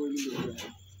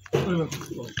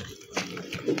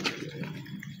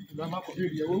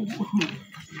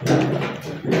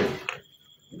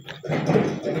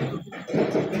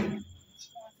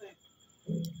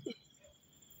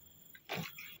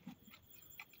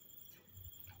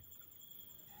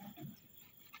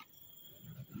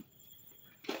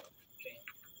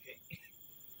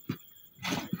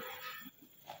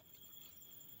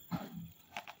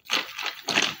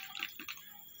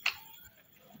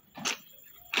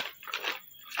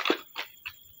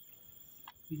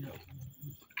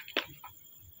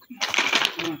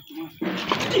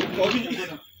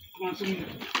Come on,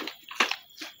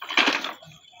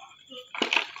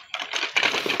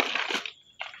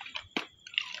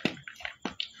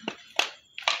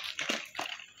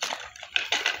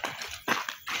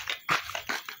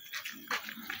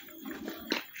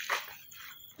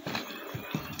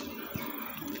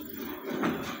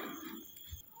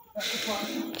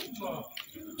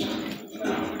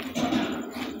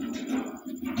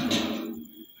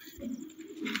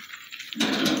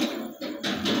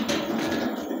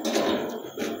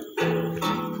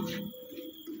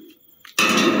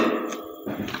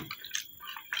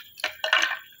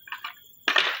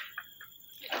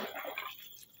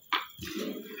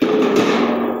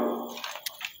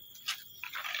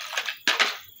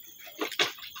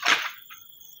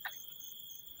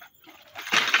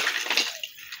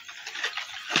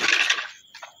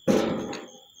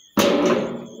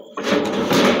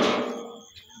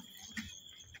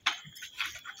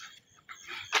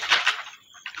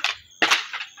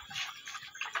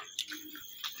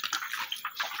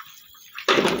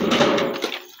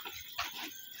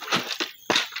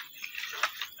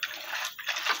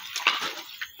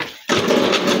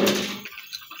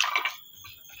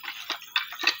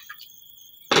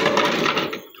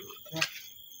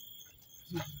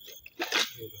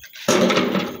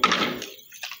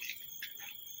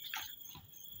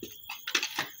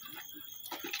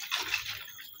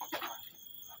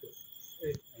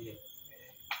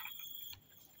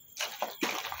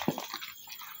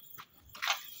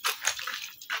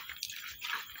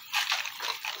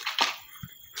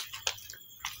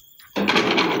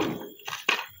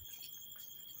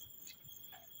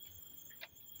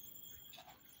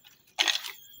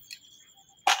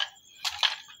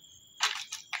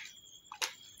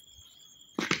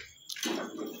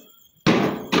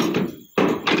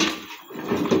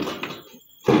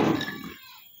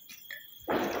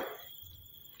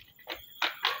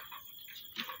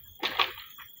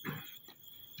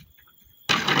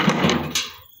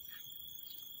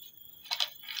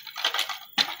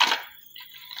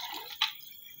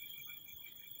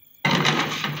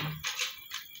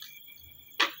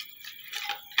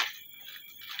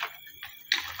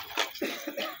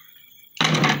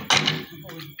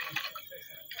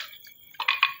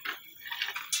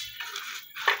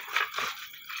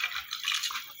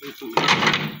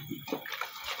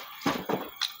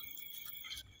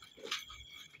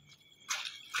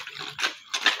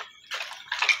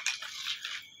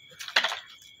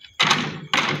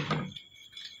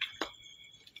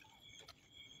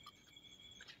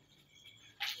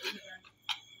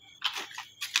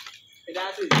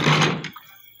 That's it.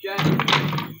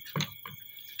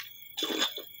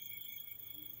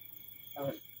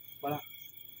 Voilà.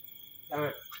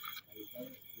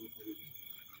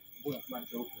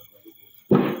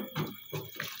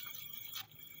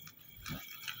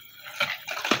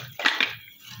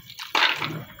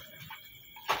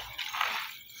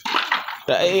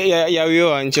 Ya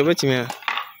wiyo an ce bati me.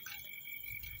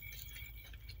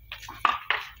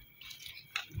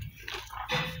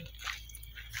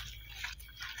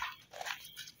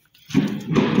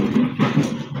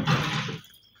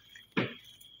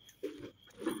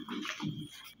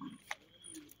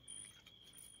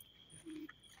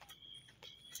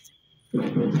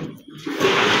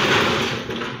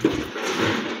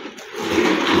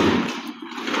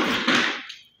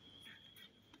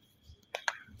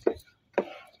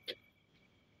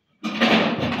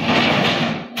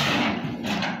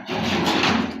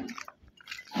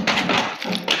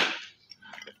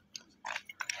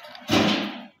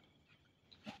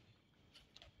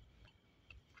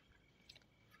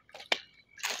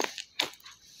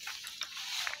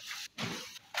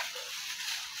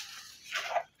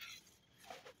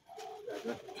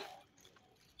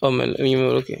 Oh man,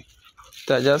 okay.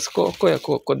 That just ko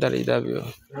dari dabio.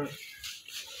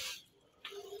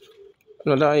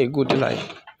 No, that is good like.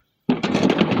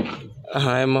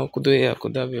 Emma could do ya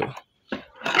could dabio.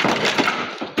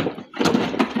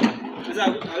 Is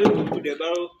that I will put the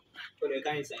barrel for the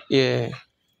kind side? Yeah.